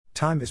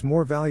time is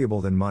more valuable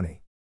than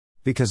money.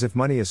 Because if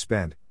money is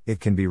spent,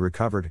 it can be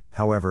recovered.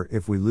 However,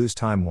 if we lose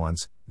time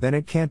once, then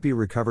it can't be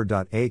recovered.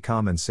 A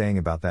common saying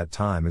about that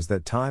time is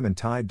that time and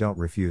tide don't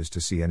refuse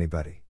to see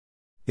anybody.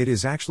 It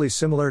is actually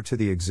similar to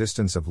the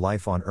existence of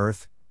life on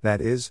Earth,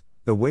 that is,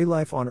 the way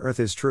life on Earth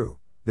is true.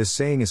 This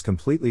saying is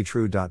completely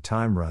true.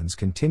 Time runs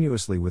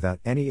continuously without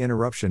any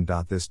interruption.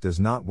 This does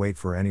not wait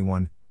for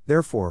anyone,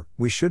 therefore,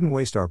 we shouldn't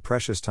waste our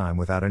precious time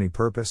without any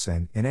purpose,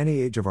 and in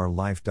any age of our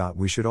life.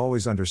 We should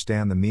always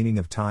understand the meaning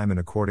of time, and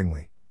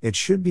accordingly, it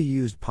should be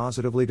used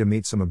positively to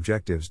meet some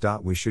objectives.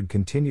 We should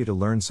continue to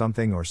learn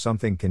something or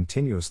something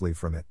continuously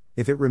from it.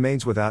 If it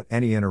remains without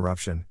any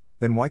interruption,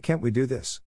 then why can't we do this?